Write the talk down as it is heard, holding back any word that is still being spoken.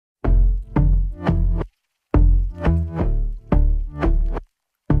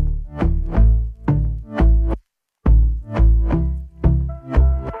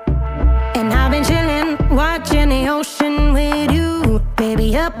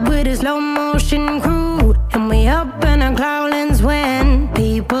with a slow motion crew, and we up in our growlings when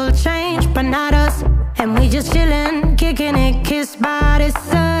people change, but not us. And we just chillin', kicking it, kissed by the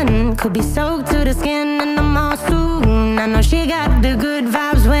sun. Could be soaked to the skin in the mall soon. I know she got the good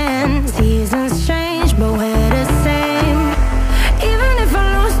vibes when